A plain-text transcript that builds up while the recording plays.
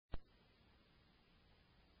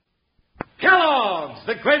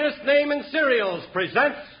the greatest name in cereals,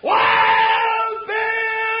 presents Wild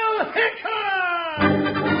Bill Hickok!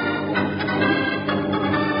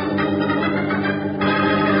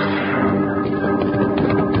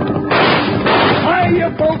 Hi, you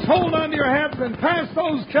folks, hold on to your hats and pass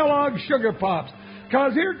those Kellogg Sugar Pops.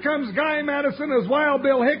 Because here comes Guy Madison as Wild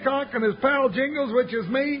Bill Hickok and his pal Jingles, which is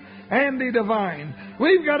me, Andy Devine.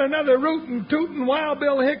 We've got another rootin' tootin' Wild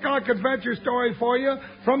Bill Hickok adventure story for you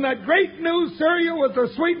from that great new cereal with the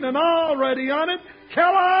sweetening already on it,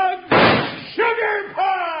 Kellogg Sugar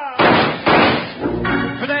Pops!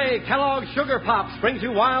 Today, Kellogg's Sugar Pops brings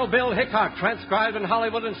you Wild Bill Hickok, transcribed in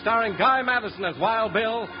Hollywood and starring Guy Madison as Wild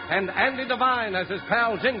Bill and Andy Devine as his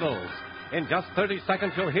pal Jingles. In just 30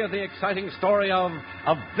 seconds, you'll hear the exciting story of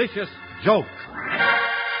a vicious joke.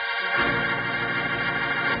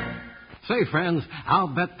 Say, friends, I'll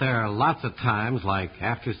bet there are lots of times, like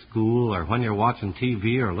after school or when you're watching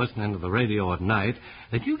TV or listening to the radio at night,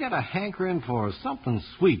 that you get a hankering for something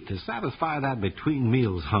sweet to satisfy that between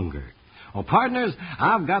meals hunger. Well, partners,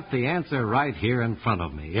 I've got the answer right here in front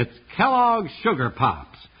of me. It's Kellogg's Sugar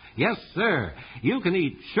Pops. Yes, sir. You can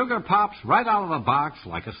eat Sugar Pops right out of the box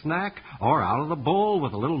like a snack or out of the bowl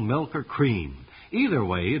with a little milk or cream. Either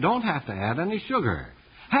way, you don't have to add any sugar.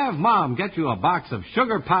 Have Mom get you a box of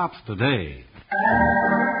Sugar Pops today.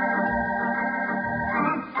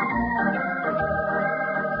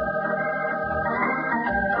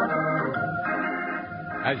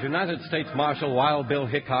 As United States Marshal Wild Bill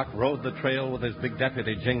Hickok rode the trail with his big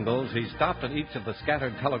deputy Jingles, he stopped at each of the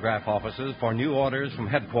scattered telegraph offices for new orders from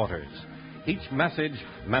headquarters. Each message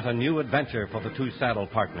meant a new adventure for the two saddle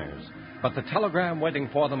partners. But the telegram waiting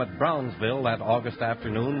for them at Brownsville that August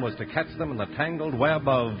afternoon was to catch them in the tangled web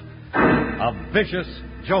of a vicious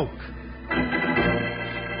joke.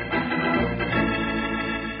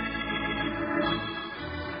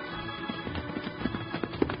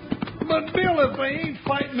 But, Bill, if they ain't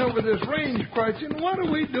fighting over this range question, what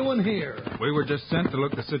are we doing here? We were just sent to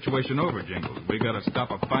look the situation over, Jingles. We got to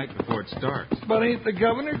stop a fight before it starts. But ain't the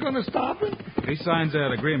governor going to stop it? If he signs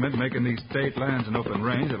that agreement making these state lands an open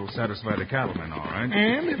range, it'll satisfy the cattlemen, all right?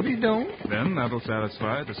 And if he don't? Then that'll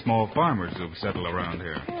satisfy the small farmers who settle around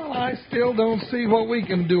here. Well, I still don't see what we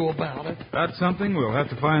can do about it. That's something we'll have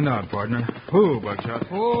to find out, partner. Who, Buckshot?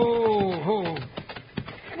 Oh.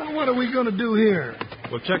 Now, what are we going to do here?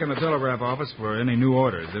 We'll check in the telegraph office for any new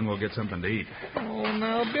orders, then we'll get something to eat. Oh,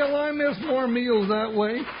 now, Bill, I miss more meals that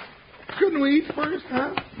way. Couldn't we eat first,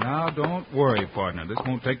 huh? Now, don't worry, partner. This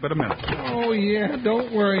won't take but a minute. Oh, yeah,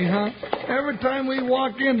 don't worry, huh? Every time we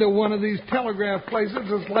walk into one of these telegraph places,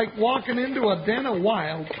 it's like walking into a den of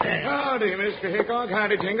wild cats. Howdy, Mr. Hickok.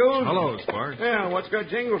 Howdy, Jingles. Hello, Sparks. Yeah, what's got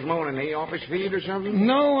Jingles moaning? He off his feet or something?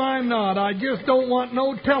 No, I'm not. I just don't want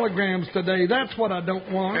no telegrams today. That's what I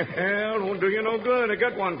don't want. Hell, won't do you no good. I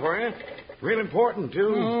got one for you. Real important,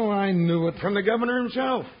 too. Oh, I knew it. From the governor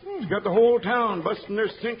himself. He's got the whole town busting their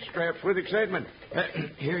stink straps with excitement.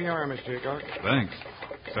 Here you are, Mr. Hickok. Thanks.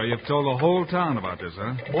 So you've told the whole town about this,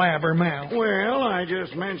 huh? Blabbermouth. Well, I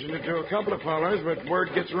just mentioned it to a couple of fellas, but word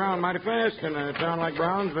gets around mighty fast in a town like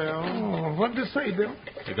Brownsville. Oh, what'd you say, Bill?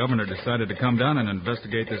 The governor decided to come down and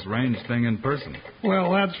investigate this range thing in person.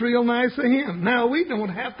 Well, that's real nice of him. Now we don't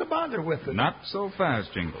have to bother with it. Not so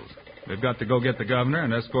fast, Jingles. We've got to go get the governor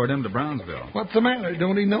and escort him to Brownsville. What's the matter?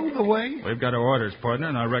 Don't he know the way? We've got our orders, partner,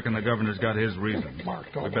 and I reckon the governor's got his reasons.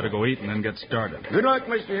 We better go eat and then get started. Good luck,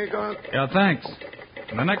 Mr. Hickok. Yeah, thanks.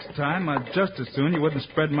 And the next time, I'd just as soon you wouldn't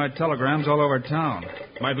spread my telegrams all over town.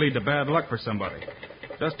 Might lead to bad luck for somebody.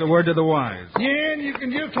 Just a word to the wise. Yeah, and you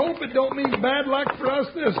can just hope it don't mean bad luck for us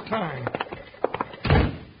this time.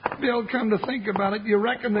 Bill, come to think about it, you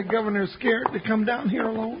reckon the governor's scared to come down here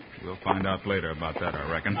alone? We'll find out later about that, I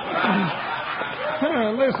reckon.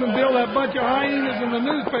 Listen, Bill, that bunch of hyenas in the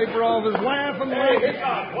newspaper office laughing like... Hey,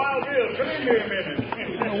 Hickok, Wild Bill, come in here a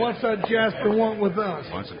minute. What's that Jasper want with us?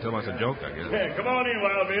 Wants to tell us a joke, I guess. Yeah, come on in,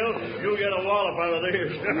 Wild Bill. You'll get a wallop out of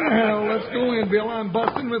this. Well, let's go in, Bill. I'm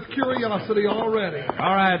busting with curiosity already.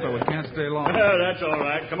 All right, but we can't stay long. That's all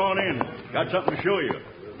right. Come on in. Got something to show you.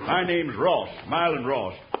 My name's Ross, Mylan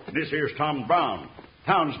Ross. This here's Tom Brown.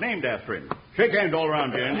 Town's named after him. Shake hands all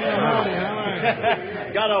around, Jen.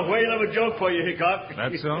 Got a whale of a joke for you, Hickok.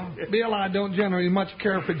 That's so? Bill, I don't generally much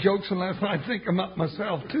care for jokes unless I think them up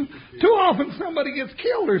myself. Too often somebody gets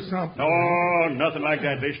killed or something. Oh, nothing like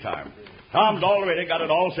that this time. Tom's already got it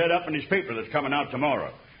all set up in his paper that's coming out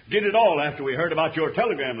tomorrow. Did it all after we heard about your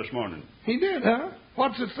telegram this morning. He did, huh?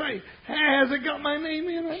 What's it say? Has it got my name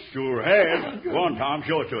in it? Sure has. Go on, Tom.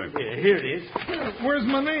 Show it to him. Yeah, here it is. Where's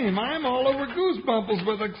my name? I'm all over goosebumples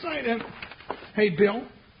with excitement. Hey, Bill,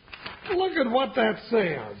 Look at what that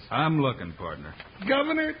says. I'm looking, partner.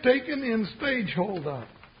 Governor taken in stage holdup.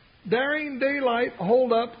 Daring daylight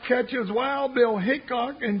holdup catches Wild Bill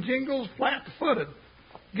Hickok and Jingles flat-footed.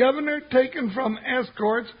 Governor taken from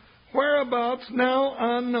escorts. Whereabouts now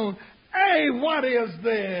unknown. Hey, what is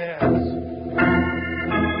this?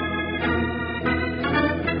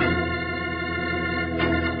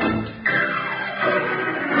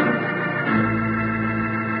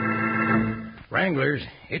 Wranglers,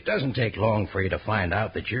 it doesn't take long for you to find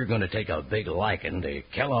out that you're going to take a big liking to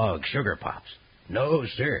Kellogg Sugar Pops. No,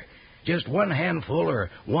 sir. Just one handful or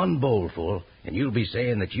one bowlful, and you'll be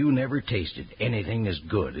saying that you never tasted anything as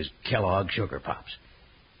good as Kellogg Sugar Pops.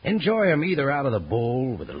 Enjoy 'em either out of the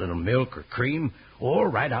bowl with a little milk or cream, or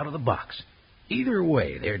right out of the box. Either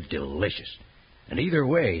way, they're delicious. And either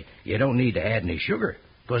way, you don't need to add any sugar,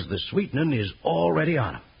 because the sweetening is already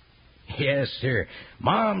on 'em. Yes, sir.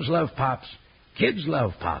 Moms love Pops, kids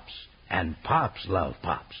love Pops, and Pops love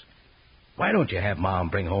Pops. Why don't you have Mom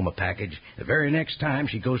bring home a package the very next time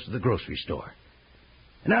she goes to the grocery store?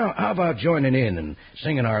 Now, how about joining in and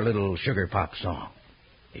singing our little Sugar Pop song?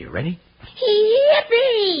 Are you ready?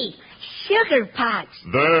 Yippee! Sugar Pops.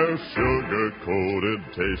 They're sugar-coated,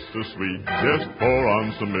 taste so sweet. Just pour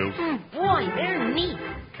on some milk. Boy, they're neat.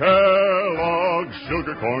 Kellogg's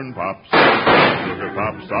Sugar Corn Pops. Sugar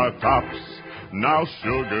Pops are tops. Now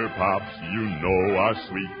Sugar Pops, you know, are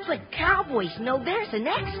sweet. But cowboys know there's an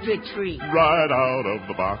extra treat. Right out of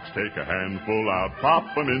the box, take a handful out.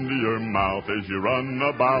 Pop 'em into your mouth as you run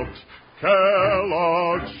about.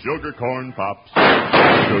 Kellogg's Sugar Corn Pops.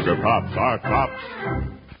 Sugar Pops are tops.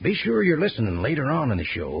 Be sure you're listening later on in the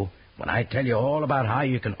show when I tell you all about how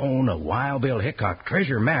you can own a Wild Bill Hickok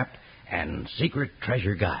treasure map and secret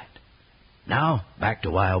treasure guide. Now, back to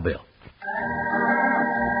Wild Bill.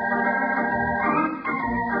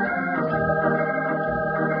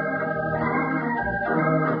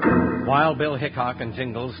 Wild Bill Hickok and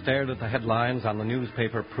Jingles stared at the headlines on the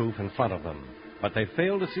newspaper proof in front of them. But they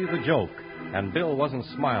failed to see the joke, and Bill wasn't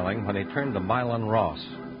smiling when he turned to Milan Ross.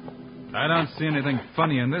 I don't see anything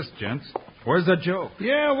funny in this, gents. Where's the joke?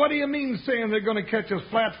 Yeah, what do you mean saying they're going to catch us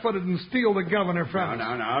flat-footed and steal the governor from us?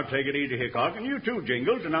 Now, take it easy, Hickok, and you too,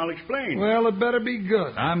 Jingles, and I'll explain. Well, it better be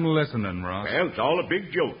good. I'm listening, Ross. Well, it's all a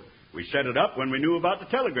big joke. We set it up when we knew about the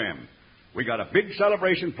telegram. We got a big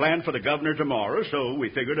celebration planned for the governor tomorrow, so we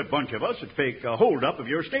figured a bunch of us would fake a hold-up of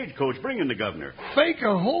your stagecoach bringing the governor. Fake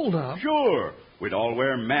a hold-up? Sure. We'd all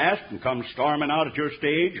wear masks and come storming out at your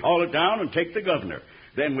stage, haul it down, and take the governor.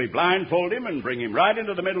 Then we blindfold him and bring him right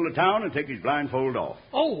into the middle of town and take his blindfold off.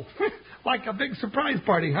 Oh, like a big surprise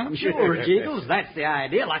party, huh? Sure, Jingles, that's the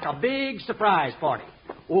idea, like a big surprise party.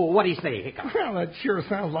 Oh, what do you say, Hickok? Well, that sure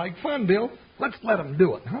sounds like fun, Bill. Let's let him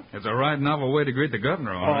do it, huh? It's a right novel way to greet the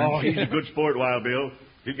governor, all right. Oh, he's a good sport, Wild Bill.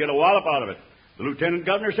 He'd get a wallop out of it. The lieutenant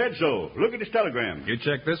governor said so. Look at his telegram. You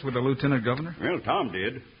checked this with the lieutenant governor? Well, Tom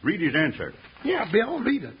did. Read his answer. Yeah, Bill,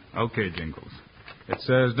 read it. Okay, Jingles. It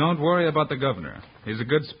says, don't worry about the governor. He's a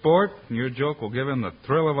good sport, and your joke will give him the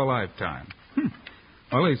thrill of a lifetime.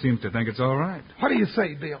 Well, he seems to think it's all right. What do you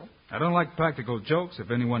say, Bill? I don't like practical jokes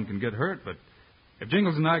if anyone can get hurt, but if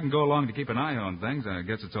Jingles and I can go along to keep an eye on things, I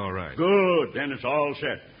guess it's all right. Good. Then it's all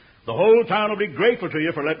set. The whole town will be grateful to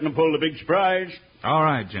you for letting them pull the big surprise. All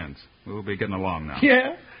right, gents. We'll be getting along now.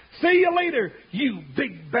 Yeah? See you later, you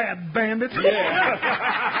big bad bandits.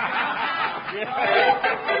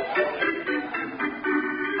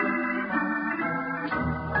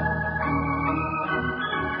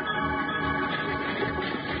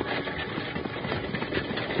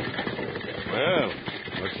 Well,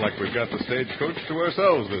 looks like we've got the stagecoach to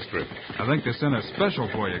ourselves this trip. I think they sent a special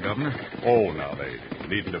for you, Governor. Oh, now they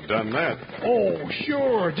needn't have done that. Oh,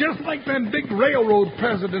 sure. Just like them big railroad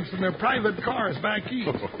presidents in their private cars back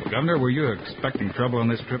east. Governor, were you expecting trouble on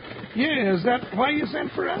this trip? Yeah, is that why you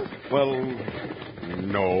sent for us? Well,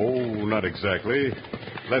 no, not exactly.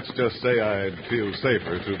 Let's just say I'd feel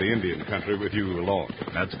safer through the Indian country with you along.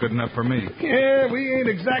 That's good enough for me. Yeah, we ain't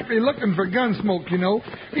exactly looking for gun smoke, you know.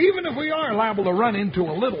 Even if we are liable to run into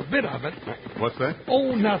a little bit of it. What's that?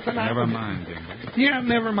 Oh, nothing. Never mind, Jingles. Yeah,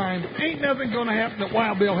 never mind. Ain't nothing going to happen that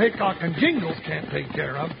Wild Bill Hickok and Jingles can't take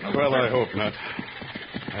care of. Well, I hope not.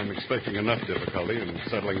 I'm expecting enough difficulty in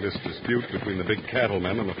settling this dispute between the big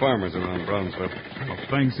cattlemen and the farmers around Brownsville. Well,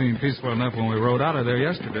 things seemed peaceful enough when we rode out of there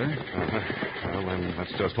yesterday. Well, then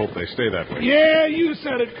let's just hope they stay that way. Yeah, you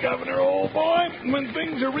said it, Governor, old boy. When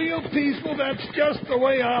things are real peaceful, that's just the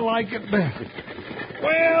way I like it best.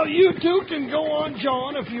 Well, you two can go on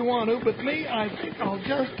jawing if you want to, but me, I think I'll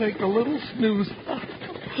just take a little snooze.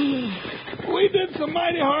 We did some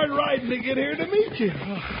mighty hard riding to get here to meet you.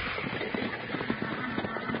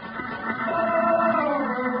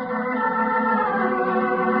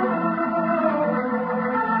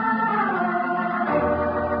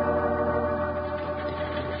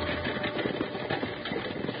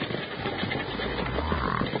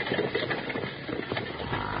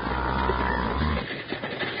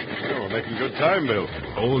 making good time, Bill.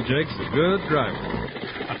 Old Jake's a good driver.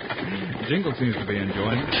 Jingle seems to be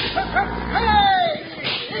enjoying it.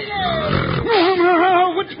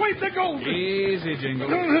 Which way they go? Easy, Jingle.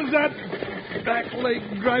 That back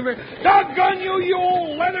leg driver. Doggone you, you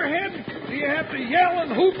old leatherhead. Do you have to yell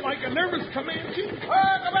and hoot like a nervous Comanche?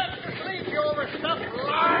 Go back to sleep, you overstuffed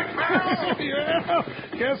lark barrel. Yeah,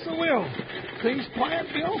 guess I will. Things quiet,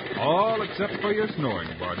 Bill? All except for your snoring,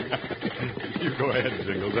 Barney. You go ahead,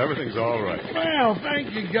 Jingles. Everything's all right. Well,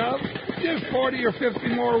 thank you, Gov. Just 40 or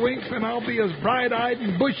 50 more weeks, and I'll be as bright-eyed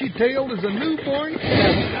and bushy-tailed as a newborn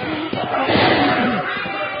calf.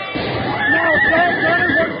 Now,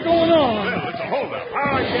 doggone, what's going on? Well, it's a holdup.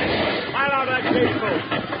 All right, Jake. File out that case, folks.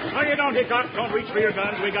 No, you don't, Hickok. Don't reach for your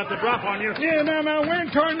guns. We got the drop on you. Yeah, now, where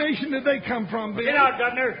in tarnation did they come from, Bill? Get out,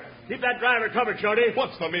 Governor. Keep that driver covered, Shorty.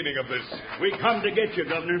 What's the meaning of this? We come to get you,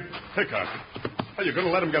 Governor. Hickok, are you going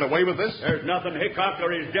to let him get away with this? There's nothing Hickok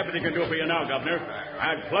or his deputy can do for you now, Governor.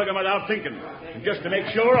 I'd plug him without thinking. And just to make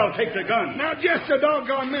sure, I'll take the gun. Now, just a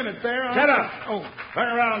doggone minute there. Shut up. Oh. Turn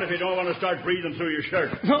around if you don't want to start breathing through your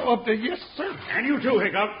shirt. Oh, yes, sir. And you too,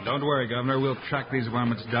 Hickok. Don't worry, Governor. We'll track these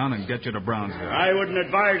varmints down and get you to Brownsville. I wouldn't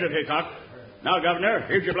advise it, Hickok. Now, Governor,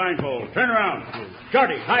 here's your blindfold. Turn around.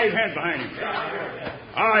 Shorty, tie his hands behind him.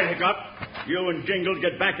 All right, Hickok. You and Jingles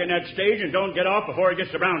get back in that stage and don't get off before it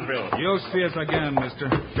gets to Brownsville. You'll see us again,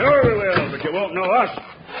 mister. Sure we will, but you won't know us.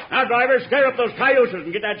 Now, driver, scare up those cayuses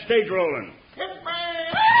and get that stage rolling.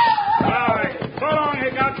 All right. So long,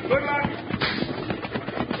 Hickok. Good luck.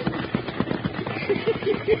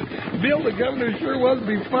 Bill, the governor sure was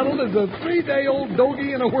befuddled as a 3-day-old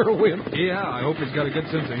doggy in a whirlwind. Yeah, I hope he's got a good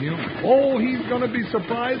sense of humor. Oh, he's going to be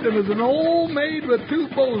surprised and as an old maid with 2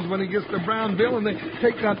 bows when he gets to Brownville and they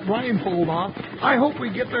take that blindfold off. I hope we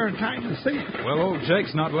get there in time to see it. Well, old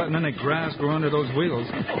Jake's not letting any grass grow under those wheels.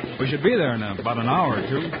 We should be there in about an hour or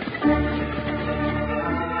two.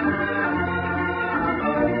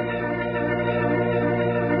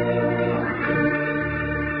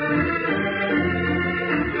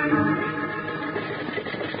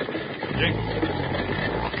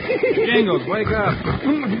 Jingles, wake up.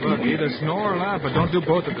 Look, either snore or laugh, but don't do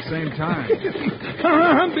both at the same time.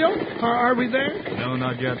 Bill, are we there? No,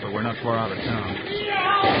 not yet, but we're not far out of town.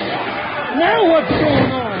 Now what's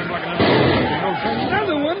going on?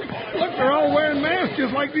 Another one? Look, they're all wearing masks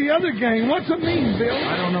just like the other gang. What's it mean, Bill?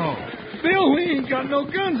 I don't know. Bill, we ain't got no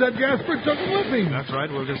guns. That Jasper took them with him. That's right.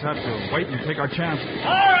 We'll just have to wait and take our chances.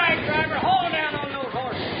 All right, driver, hold down on those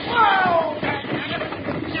horses. Whoa!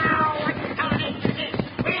 Now, what the hell is this?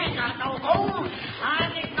 We ain't got no gold.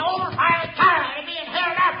 I'm getting old. I'm tired of being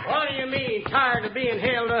held up. What do you mean, tired of being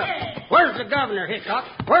held up? Where's the governor, Hickok?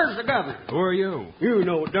 Where's the governor? Who are you? You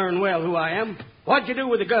know darn well who I am. What'd you do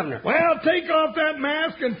with the governor? Well, take off that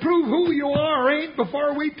mask and prove who you are or ain't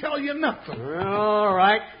before we tell you nothing. All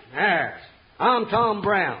right. There. I'm Tom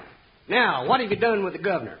Brown. Now, what have you done with the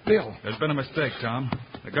governor? Bill. There's been a mistake, Tom.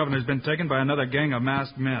 The governor's been taken by another gang of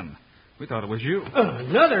masked men. We thought it was you.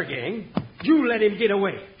 Another gang? You let him get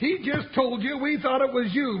away. He just told you we thought it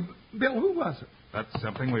was you. Bill, who was it? That's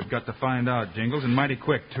something we've got to find out, Jingles, and mighty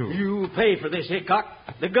quick, too. You pay for this, Hickok.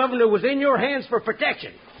 The governor was in your hands for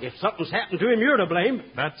protection. If something's happened to him, you're to blame.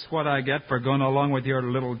 That's what I get for going along with your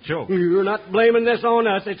little joke. You're not blaming this on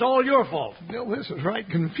us. It's all your fault. Bill, this is right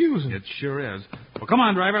confusing. It sure is. Well, come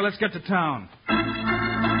on, driver. Let's get to town.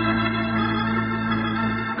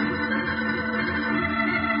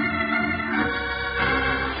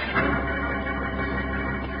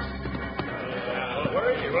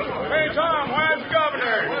 Hey, Tom, where's the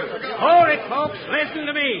governor? Hold it, folks. Listen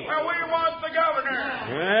to me. Well, we want the governor.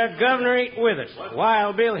 The governor ain't with us.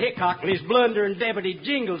 Wild Bill Hickok and his blundering deputy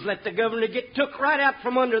Jingles let the governor get took right out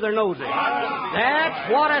from under their noses.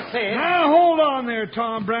 That's what I said. Now, hold on there,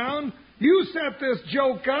 Tom Brown. You set this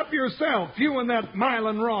joke up yourself, you and that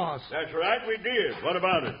Mylan Ross. That's right, we did. What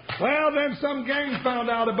about it? Well, then some gang found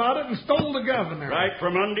out about it and stole the governor. Right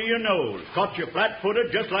from under your nose. Caught you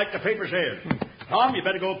flat-footed just like the paper said. Tom, you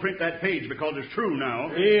better go print that page because it's true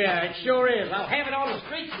now. Yeah, it sure is. I'll have it on the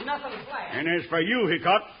streets and nothing to flash. And as for you,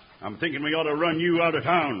 Hickok, I'm thinking we ought to run you out of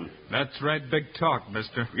town. That's right, big talk,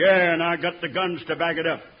 mister. Yeah, and I got the guns to back it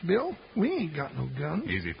up. Bill, we ain't got no guns.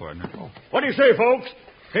 Easy, partner. What do you say, folks?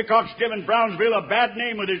 Hickok's giving Brownsville a bad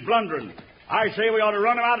name with his blundering. I say we ought to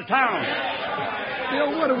run him out of town.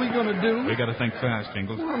 Bill, what are we going to do? We got to think fast,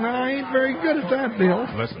 Jingles. Well, now, I ain't very good at that, Bill.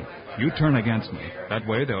 Listen, you turn against me. That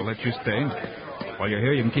way they'll let you stay. While you're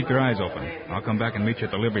here, you can keep your eyes open. I'll come back and meet you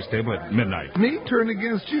at the livery stable at midnight. Me turn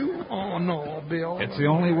against you? Oh, no, Bill. It's the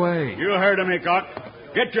only way. You heard him, Hickok.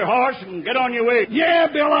 Get your horse and get on your way. Yeah,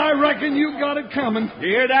 Bill, I reckon you got it coming. You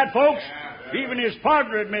hear that, folks? Even his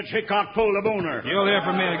partner admits Hickok pulled the boner. You'll hear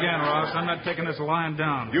from me again, Ross. I'm not taking this lying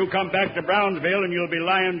down. You come back to Brownsville, and you'll be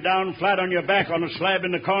lying down flat on your back on a slab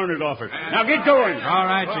in the coroner's office. Now get going. All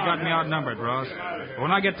right, you got me outnumbered, Ross. But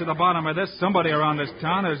when I get to the bottom of this, somebody around this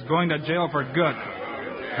town is going to jail for good.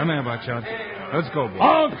 Come here, Buckshot. Let's go, boy.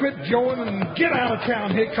 I'll quit Joan and get out of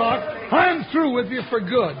town, Hickok. I'm through with you for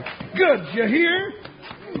good. Good, you hear?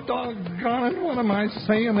 Doggone it, what am I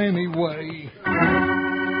saying anyway?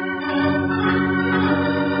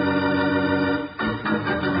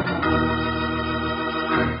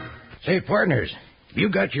 Say, partners, have you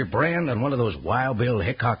got your brand on one of those Wild Bill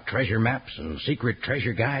Hickok treasure maps and secret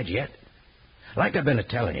treasure guides yet? Like I've been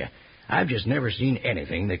a-telling you, I've just never seen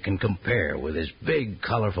anything that can compare with this big,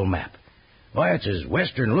 colorful map. Why, it's as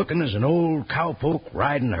western-looking as an old cowpoke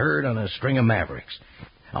riding herd on a string of mavericks.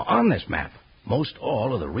 Now, on this map, most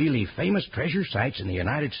all of the really famous treasure sites in the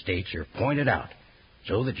United States are pointed out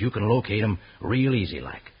so that you can locate them real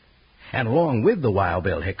easy-like. And along with the Wild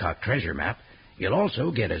Bill Hickok treasure map, you'll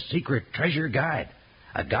also get a secret treasure guide,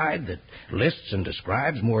 a guide that lists and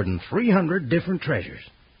describes more than 300 different treasures,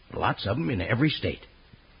 lots of them in every state.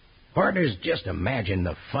 Partners, just imagine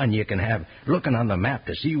the fun you can have looking on the map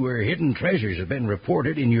to see where hidden treasures have been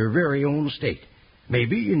reported in your very own state,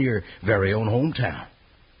 maybe in your very own hometown.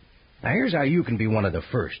 Now, here's how you can be one of the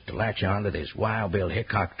first to latch on to this Wild Bill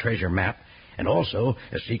Hickok treasure map and also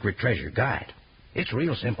a secret treasure guide. It's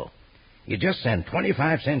real simple. You just send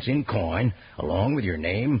 25 cents in coin along with your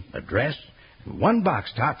name, address, and one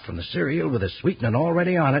box top from the cereal with a sweetening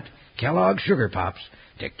already on it, Kellogg's Sugar Pops,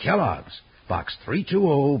 to Kellogg's, Box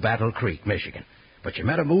 320, Battle Creek, Michigan. But you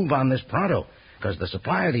better move on this pronto, because the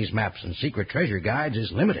supply of these maps and secret treasure guides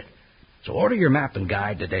is limited. So order your map and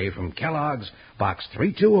guide today from Kellogg's, Box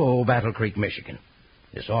 320, Battle Creek, Michigan.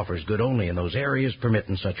 This offer is good only in those areas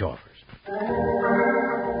permitting such offers.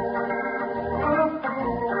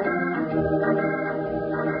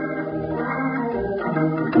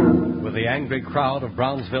 With the angry crowd of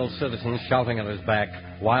Brownsville citizens shouting at his back,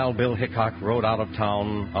 Wild Bill Hickok rode out of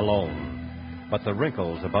town alone. But the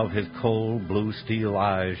wrinkles above his cold blue steel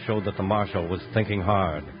eyes showed that the marshal was thinking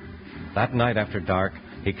hard. That night after dark,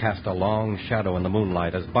 he cast a long shadow in the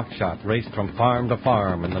moonlight as Buckshot raced from farm to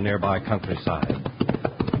farm in the nearby countryside.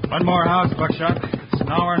 One more house, Buckshot. It's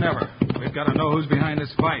now or never. We've got to know who's behind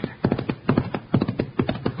this fight.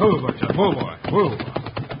 Whoa, Buckshot. Whoa, boy. Whoa.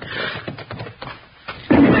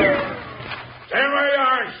 Stand where you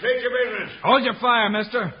are and state your business. Hold your fire,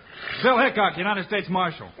 mister. Bill Hickok, United States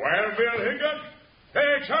Marshal. Wild Bill Hickok?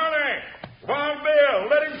 Hey, Charlie. Wild Bill,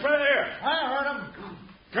 let him fire. I heard him.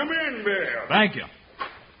 Come in, Bill. Thank you.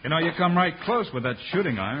 You know, you come right close with that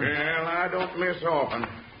shooting iron. Well, I don't miss often.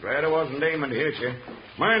 Glad I wasn't aiming to hit you.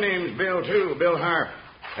 My name's Bill, too, Bill Harp.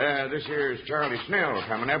 This here's Charlie Snell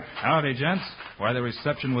coming up. Howdy, gents. Why the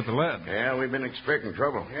reception with the lead? Yeah, we've been expecting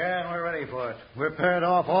trouble. Yeah, we're ready for it. We're paired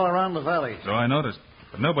off all around the valley. So I noticed.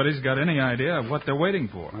 But nobody's got any idea of what they're waiting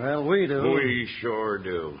for. Well, we do. We sure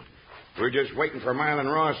do. We're just waiting for Milan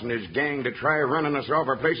Ross and his gang to try running us off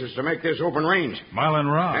our places to make this open range. Milan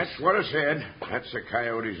Ross. That's what I said. That's the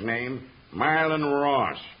coyote's name. Milan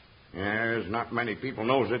Ross. Yeah, there's not many people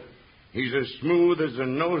knows it. He's as smooth as the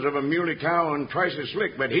nose of a muley cow and twice as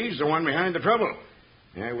slick, but he's the one behind the trouble.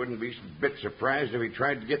 I wouldn't be a bit surprised if he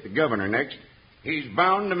tried to get the governor next. He's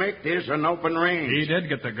bound to make this an open range. He did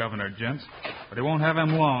get the governor, gents. But he won't have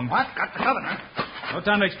him long. What? Got the governor? No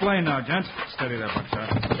time to explain now, gents. Steady there, Buckshot.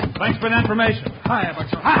 Thanks for the information. Hi,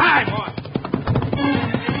 Buckshot. Hi, boy.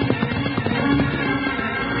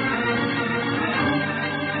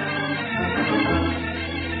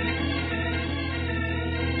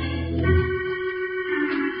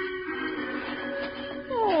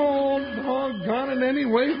 Oh, doggone it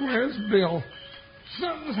anyway, where's Bill?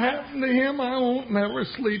 Something's happened to him, I won't never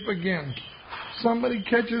sleep again. Somebody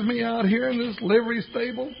catches me out here in this livery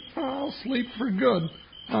stable, I'll sleep for good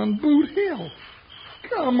on Boot Hill.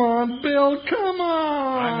 Come on, Bill, come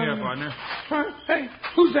on. I'm here, partner. Hey,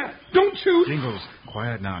 who's that? Don't shoot. Jingles,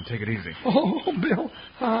 quiet now and take it easy. Oh, Bill,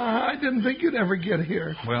 I didn't think you'd ever get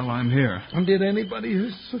here. Well, I'm here. And did anybody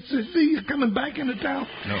see you coming back into town?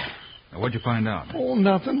 No. Now, what'd you find out? Oh,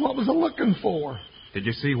 nothing. What was I looking for? Did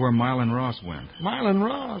you see where Milan Ross went? Milan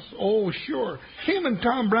Ross? Oh, sure. Him and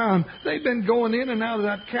Tom Brown, they've been going in and out of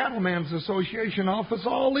that Cattlemen's Association office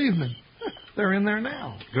all evening. They're in there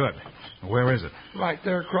now. Good. Where is it? Right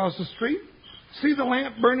there across the street. See the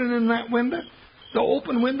lamp burning in that window? The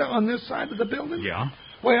open window on this side of the building? Yeah.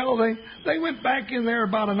 Well, they went back in there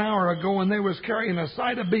about an hour ago, and they was carrying a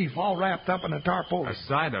side of beef all wrapped up in a tarpaulin. A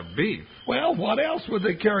side of beef? Well, what else would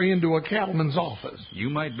they carry into a cattleman's office?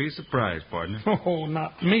 You might be surprised, partner. Oh,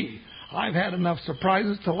 not me. I've had enough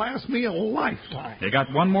surprises to last me a lifetime. You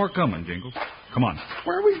got one more coming, Jingles. Come on.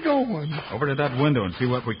 Where are we going? Over to that window and see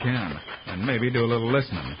what we can. And maybe do a little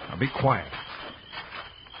listening. Now be quiet.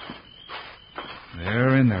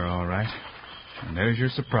 They're in there, all right. And there's your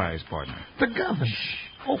surprise, partner. The governor.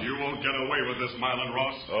 Oh. You won't get away with this, Milan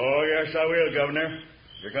Ross. Oh, yes, I will, Governor.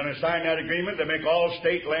 You're going to sign that agreement to make all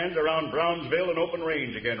state lands around Brownsville an open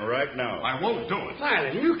range again right now. I won't do it.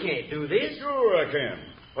 Milan, you can't do this. Sure I can.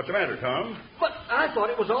 What's the matter, Tom? But I thought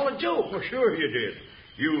it was all a joke. Well, sure you did.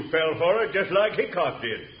 You fell for it just like Hickok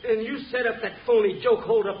did. And you set up that phony joke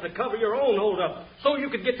hold-up to cover your own hold-up so you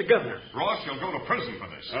could get the governor. Ross, you'll go to prison for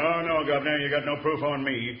this. Oh, no, Governor, you got no proof on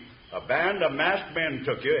me. A band of masked men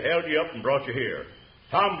took you, held you up, and brought you here.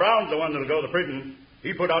 Tom Brown's the one that'll go to prison.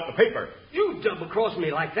 He put out the paper. You double-cross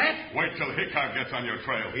me like that? Wait till Hickok gets on your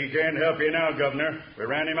trail. He can't help you now, Governor. We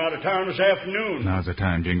ran him out of town this afternoon. Now's the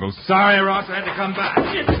time, Jingles. Sorry, Ross, I had to come back.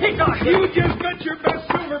 Hickok! You just bet your best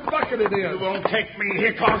silver bucket it is. You won't take me,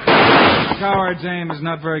 Hickok. Coward's aim is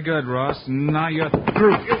not very good, Ross. Now you're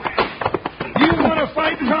through. You want to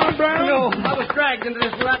fight Tom Brown? No, I was dragged into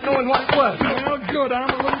this without knowing what it was. Well, good.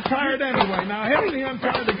 I'm a little tired anyway. Now, help me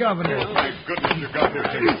untie the governor. Thank goodness you got here,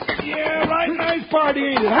 Jingles. Yeah, right. Nice party,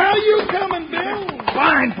 ain't it? How you coming, Bill?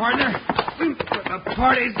 Fine, partner. The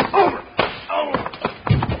party's over.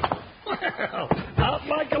 Well, out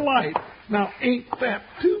like a light. Now, ain't that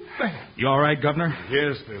too bad? You all right, Governor?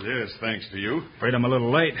 Yes, Bill, yes, thanks to you. Afraid I'm a little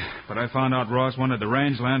late, but I found out Ross wanted the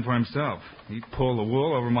rangeland for himself. He pulled the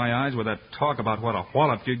wool over my eyes with that talk about what a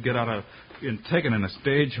wallop you'd get out of being taken in a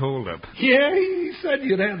stage holdup. Yeah, he said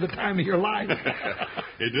you'd have the time of your life.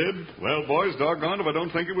 He did? Well, boys, doggone if I don't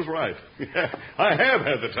think he was right. I have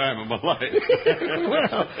had the time of my life.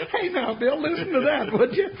 Well, hey now, Bill, listen to that,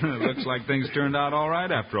 would you? Looks like things turned out all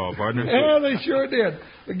right after all, partner. Yeah, they sure did.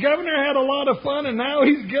 The governor had a lot of fun, and now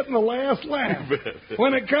he's getting the last laugh.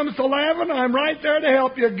 When it comes to laughing, I'm right there to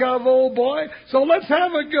help you, Gov, old boy. So let's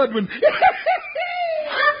have a good one.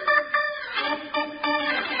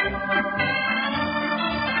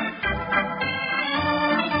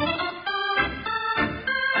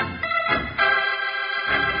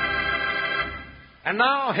 And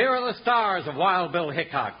now, here are the stars of Wild Bill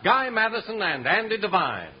Hickok, Guy Madison and Andy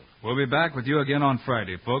Devine. We'll be back with you again on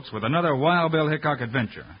Friday, folks, with another Wild Bill Hickok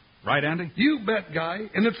adventure. Right, Andy? You bet, Guy.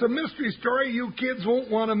 And it's a mystery story you kids won't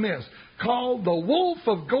want to miss, called The Wolf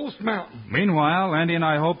of Ghost Mountain. Meanwhile, Andy and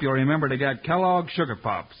I hope you'll remember to get Kellogg's Sugar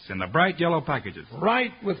Pops in the bright yellow packages.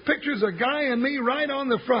 Right, with pictures of Guy and me right on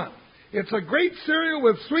the front. It's a great cereal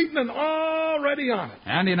with sweetening already on it.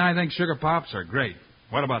 Andy and I think Sugar Pops are great.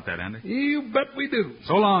 What about that, Andy? You bet we do.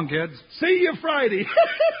 So long, kids. See you Friday.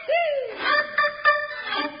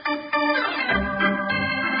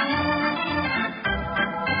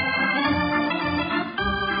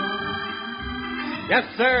 Yes,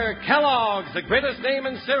 sir, Kellogg's, the greatest name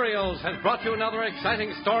in cereals, has brought you another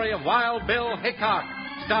exciting story of Wild Bill Hickok,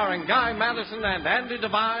 starring Guy Madison and Andy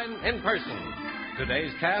Devine in person.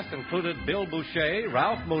 Today's cast included Bill Boucher,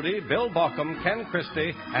 Ralph Moody, Bill Baucom, Ken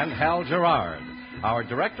Christie, and Hal Gerard. Our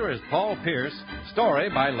director is Paul Pierce. Story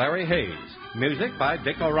by Larry Hayes. Music by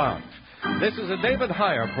Dick Orange. This is a David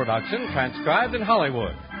Heyer production, transcribed in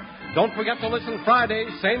Hollywood. Don't forget to listen Friday,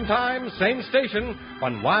 same time, same station,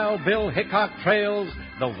 when Wild Bill Hickok trails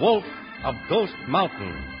the Wolf of Ghost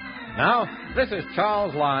Mountain. Now, this is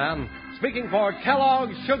Charles Lyon speaking for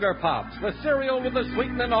Kellogg's Sugar Pops, the cereal with the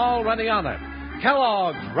sweetening already on it.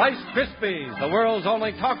 Kellogg's Rice Krispies, the world's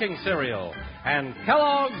only talking cereal. And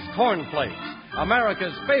Kellogg's Corn Flakes,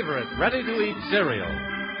 America's favorite ready-to-eat cereal.